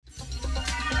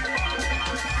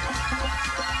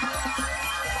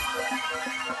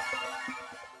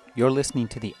You're listening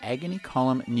to the Agony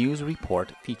Column News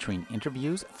Report featuring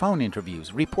interviews, phone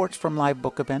interviews, reports from live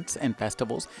book events and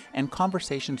festivals, and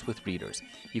conversations with readers.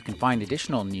 You can find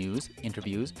additional news,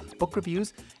 interviews, book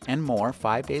reviews, and more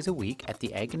 5 days a week at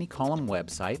the Agony Column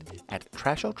website at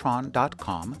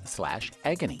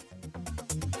trashotron.com/agony.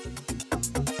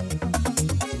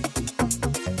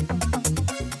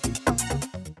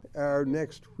 Our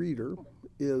next reader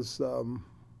is,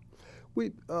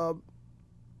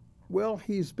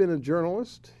 he's been a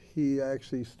journalist. He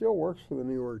actually still works for the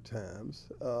New York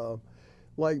Times.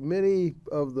 Like most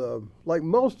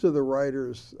of the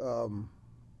writers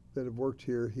that have worked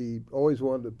here, he always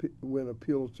wanted to win a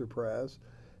Pulitzer Prize,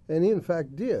 and he in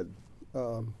fact did,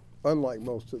 unlike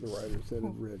most of the writers that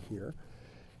have read here.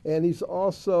 And he's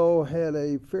also had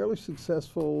a fairly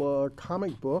successful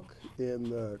comic book in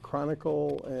the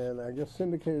Chronicle and I guess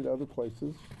syndicated other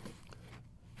places.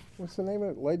 What's the name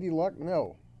of it? Lady Luck?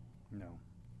 No.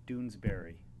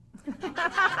 Doonesbury.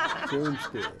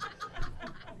 Doonesbury.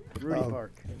 Rudy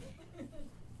Park.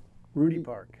 Rudy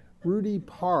Park. Rudy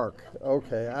Park.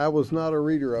 Okay, I was not a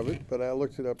reader of it, but I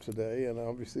looked it up today and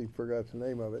obviously forgot the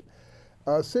name of it.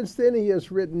 Since then, he has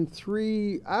written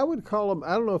 3, I would call them,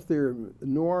 I don't know if they're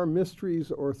noir mysteries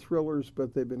or thrillers,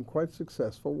 but they've been quite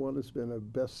successful. One has been a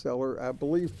bestseller. I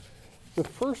believe the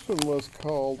first one was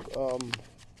called,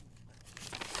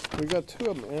 we got 2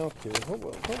 of them out here. What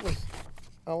was,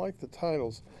 I like the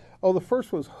titles. Oh, the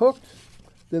first was Hooked,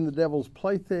 then The Devil's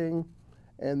Plaything,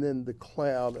 and then The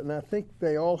Cloud. And I think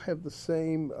they all have the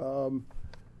same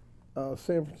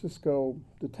San Francisco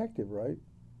detective, right?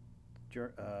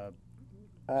 Sort of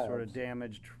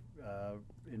damaged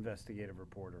investigative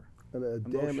reporter.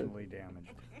 Emotionally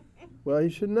damaged. Well, you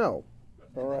should know.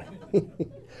 All right.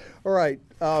 All right.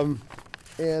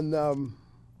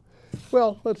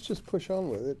 Let's just push on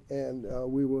with it. And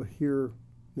we will hear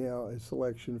now a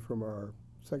selection from our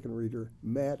second reader,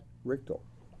 Matt Richtel.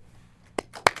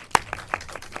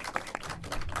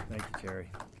 Thank you, Terry.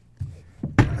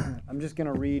 I'm just going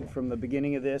to read from the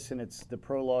beginning of this, and the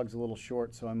prologue's a little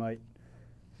short, so I might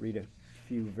read a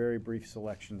few very brief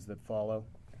selections that follow.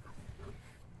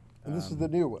 And this is the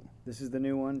new one. This is the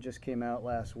new one, just came out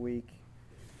last week.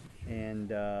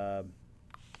 And I'm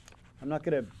not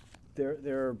going to,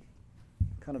 there are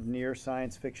kind of near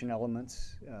science fiction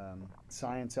elements,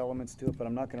 science elements to it, but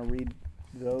I'm not going to read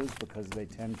those because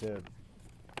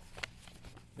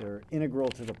they're integral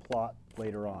to the plot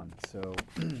later on. So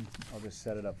I'll just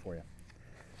set it up for you.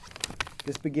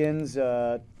 This begins,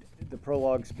 the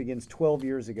prologue begins 12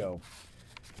 years ago.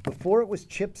 Before it was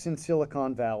chips in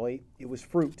Silicon Valley, it was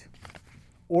fruit.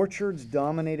 Orchards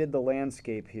dominated the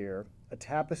landscape here, a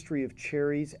tapestry of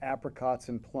cherries, apricots,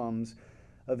 and plums,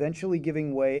 eventually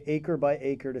giving way acre by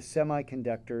acre to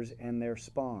semiconductors and their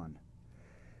spawn.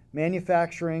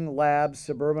 Manufacturing, labs,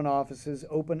 suburban offices,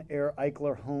 open-air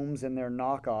Eichler homes, and their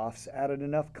knockoffs added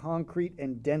enough concrete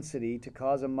and density to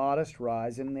cause a modest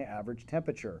rise in the average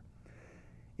temperature.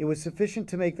 It was sufficient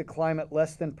to make the climate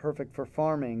less than perfect for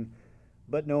farming,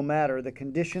 but no matter, the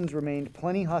conditions remained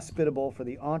plenty hospitable for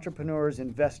the entrepreneurs,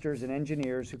 investors, and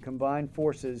engineers who combined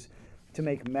forces to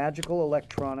make magical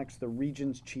electronics the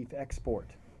region's chief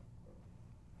export.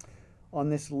 On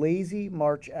this lazy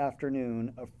March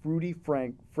afternoon, a fruity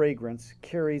fragrance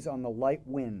carries on the light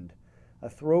wind, a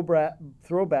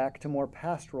throwback to more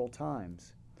pastoral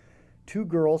times. 2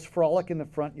 girls frolic in the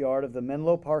front yard of the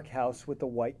Menlo Park house with the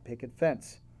white picket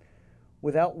fence.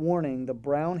 Without warning, the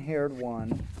brown-haired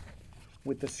one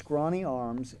with the scrawny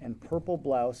arms and purple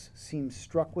blouse seems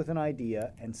struck with an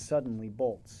idea and suddenly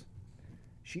bolts.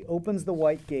 She opens the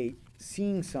white gate,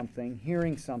 seeing something,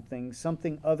 hearing something,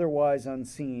 something otherwise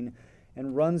unseen,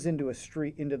 and runs into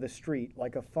the street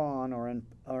like a fawn or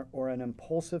an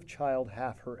impulsive child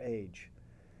half her age.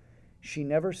 She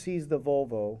never sees the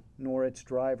Volvo, nor its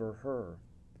driver her.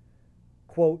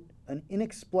 Quote, an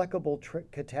inexplicable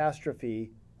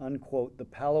catastrophe, unquote, the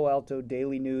Palo Alto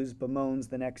Daily News bemoans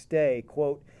the next day,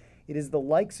 quote, it is the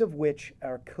likes of which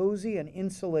our cozy and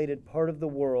insulated part of the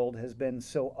world has been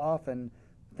so often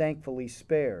thankfully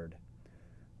spared.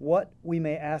 What, we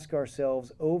may ask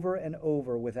ourselves over and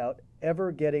over without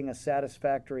ever getting a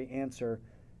satisfactory answer,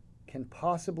 can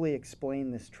possibly explain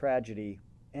this tragedy,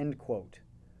 end quote.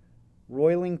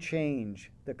 Roiling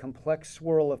change, the complex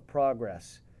swirl of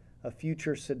progress, a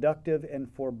future seductive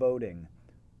and foreboding.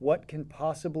 What can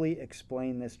possibly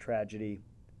explain this tragedy?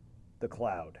 The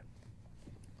Cloud.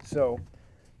 So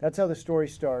that's how the story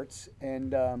starts.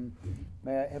 And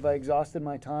have I exhausted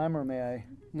my time, or may I?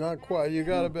 Not quite. You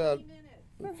got about.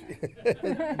 No, go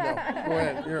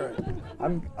ahead. You're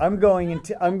right. I'm going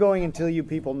until you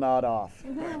people nod off.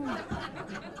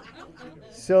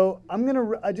 So I'm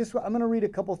gonna read a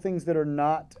couple things that are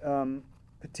not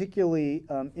particularly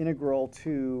integral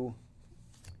to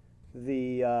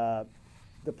the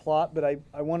plot, but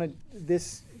I wanted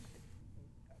this.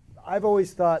 I've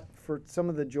always thought for some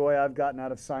of the joy I've gotten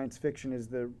out of science fiction is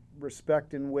the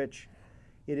respect in which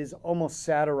it is almost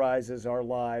satirizes our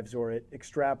lives or it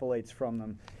extrapolates from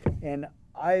them. And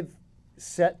I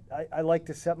like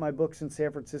to set my books in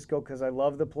San Francisco because I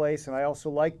love the place, and I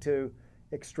also like to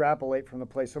extrapolate from the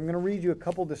place. So I'm going to read you a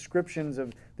couple descriptions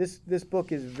of this. This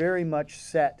book is very much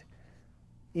set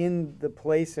in the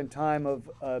place and time of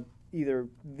either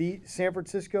the San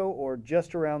Francisco or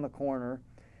just around the corner.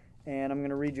 And I'm going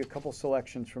to read you a couple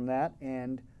selections from that.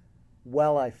 And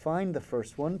while I find the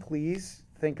first one, please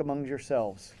think among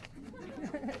yourselves.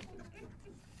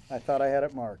 I thought I had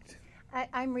it marked.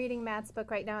 I'm reading Matt's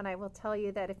book right now, and I will tell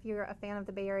you that if you're a fan of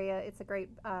the Bay Area, it's a great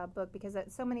book because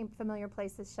so many familiar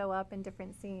places show up in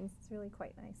different scenes. It's really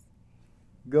quite nice.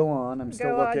 Go on. I'm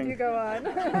still looking. You go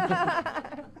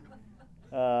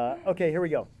on. Okay, here we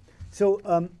go. So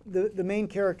the main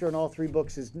character in all three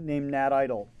books is named Nat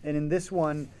Idle. And in this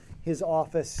one, his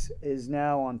office is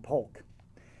now on Polk.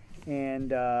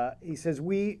 And he says,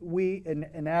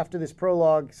 and after this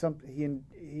prologue, in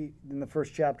the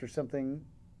first chapter, something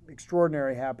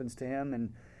extraordinary happens to him,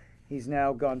 and he's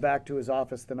now gone back to his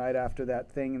office the night after that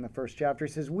thing in the first chapter.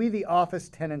 He says, we, the office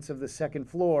tenants of the second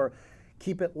floor,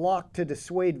 keep it locked to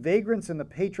dissuade vagrants and the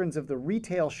patrons of the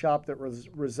retail shop that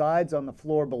resides on the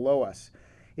floor below us.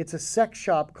 It's a sex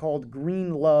shop called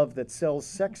Green Love that sells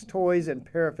sex toys and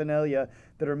paraphernalia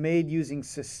that are made using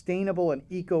sustainable and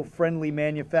eco-friendly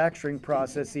manufacturing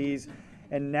processes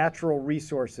and natural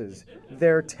resources.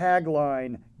 Their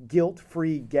tagline,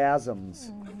 guilt-free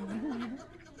gasms.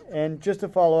 And just to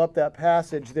follow up that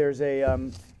passage, there's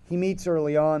he meets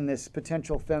early on this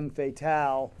potential femme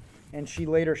fatale, and she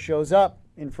later shows up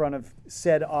in front of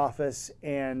said office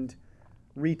and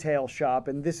retail shop,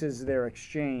 and this is their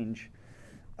exchange.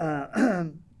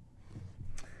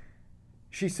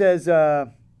 She says,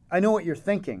 I know what you're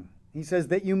thinking. He says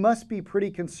that you must be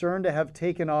pretty concerned to have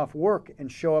taken off work and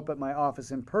show up at my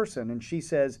office in person. And she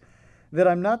says that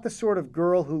I'm not the sort of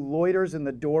girl who loiters in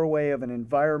the doorway of an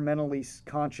environmentally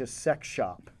conscious sex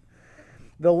shop.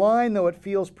 The line, though it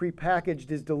feels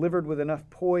prepackaged, is delivered with enough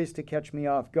poise to catch me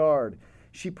off guard.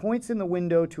 She points in the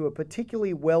window to a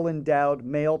particularly well-endowed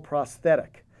male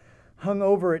prosthetic. Hung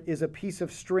over it is a piece of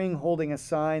string holding a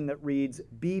sign that reads,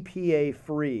 BPA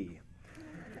free.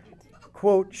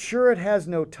 Quote, sure it has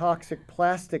no toxic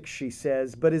plastics, she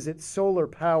says, but is it solar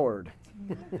powered?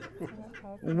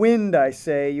 Wind, I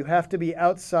say, you have to be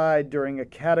outside during a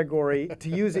category, to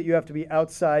use it you have to be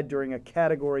outside during a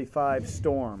category 5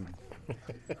 storm.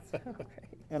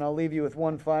 And I'll leave you with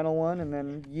one final one and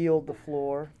then yield the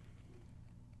floor.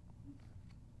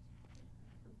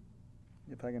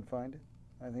 If I can find it.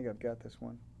 I think I've got this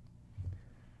one.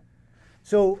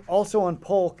 So also on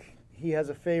Polk, he has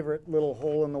a favorite little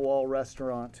hole-in-the-wall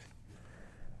restaurant.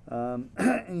 And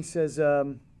he says,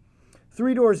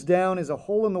 3 doors down is a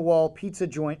hole-in-the-wall pizza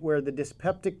joint where the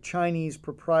dyspeptic Chinese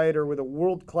proprietor with a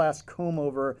world-class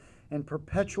comb-over and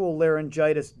perpetual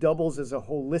laryngitis doubles as a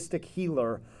holistic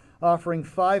healer, offering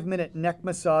 5-minute neck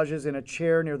massages in a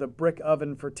chair near the brick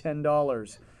oven for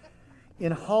 $10.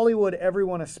 In Hollywood,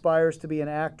 everyone aspires to be an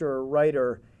actor or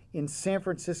writer. In San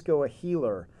Francisco, a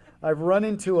healer. I've run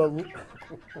into a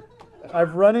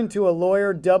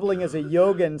lawyer doubling as a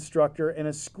yoga instructor and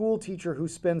a school teacher who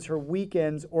spends her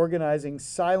weekends organizing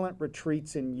silent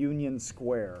retreats in Union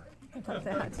Square. I love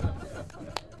that.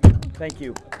 Thank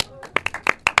you.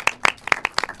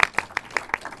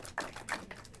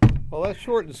 Well, that's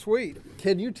short and sweet.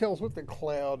 Can you tell us what the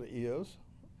cloud is?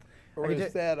 Or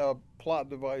is that a plot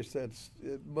device it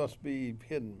must be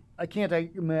hidden? I can't.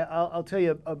 I'll tell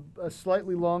you a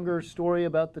slightly longer story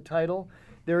about the title.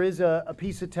 There is a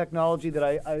piece of technology that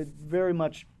I very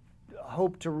much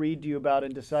hoped to read to you about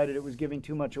and decided it was giving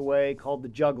too much away, called the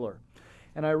Juggler.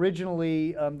 And I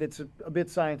originally, it's a bit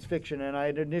science fiction, and I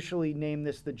had initially named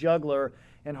this the Juggler,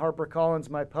 and HarperCollins,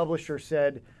 my publisher,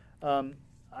 said, I'm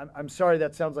sorry,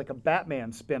 that sounds like a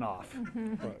Batman spinoff.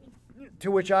 Right.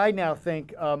 To which I now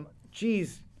think,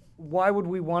 geez, why would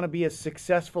we want to be as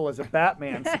successful as a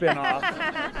Batman spinoff?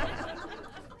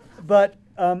 But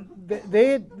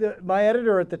my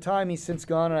editor at the time, he's since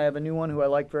gone, and I have a new one who I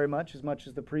like very much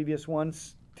as the previous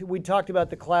ones. We talked about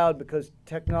the cloud because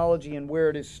technology and where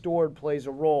it is stored plays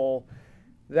a role.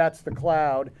 That's the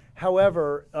cloud.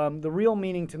 However, the real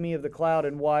meaning to me of the cloud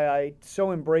and why I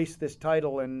so embrace this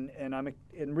title and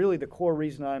really the core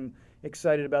reason I'm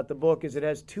excited about the book is it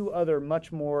has 2 other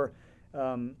much more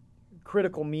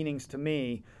critical meanings to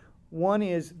me. One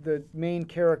is the main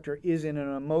character is in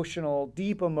an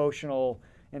deep emotional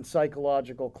and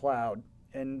psychological cloud.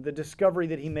 And the discovery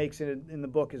that he makes in the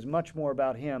book is much more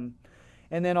about him.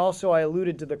 And then also I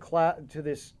alluded to to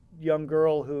this young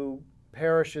girl who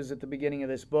perishes at the beginning of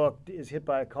this book, is hit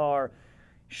by a car.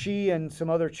 She and some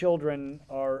other children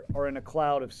are in a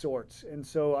cloud of sorts. And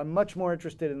so I'm much more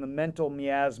interested in the mental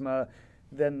miasma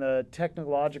than the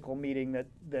technological meeting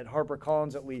that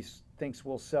HarperCollins at least thinks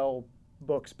will sell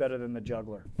books better than The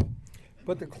Juggler.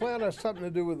 But the cloud has something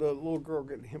to do with the little girl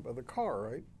getting hit by the car,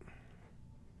 right?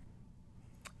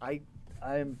 I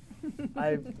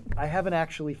haven't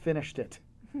actually finished it.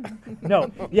 No,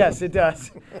 yes, it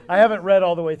does. I haven't read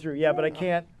all the way through. Yeah, but I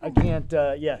can't,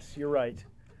 yes, you're right.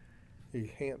 You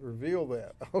can't reveal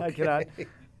that. Okay. I cannot,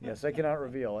 yes, I cannot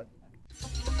reveal it.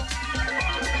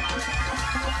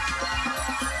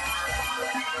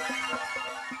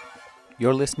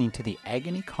 You're listening to the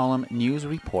Agony Column News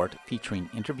Report featuring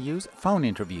interviews, phone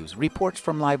interviews, reports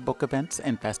from live book events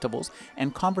and festivals,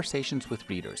 and conversations with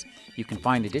readers. You can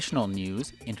find additional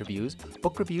news, interviews,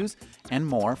 book reviews, and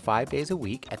more 5 days a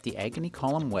week at the Agony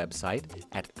Column website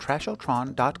at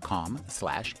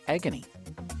trashotron.com/agony.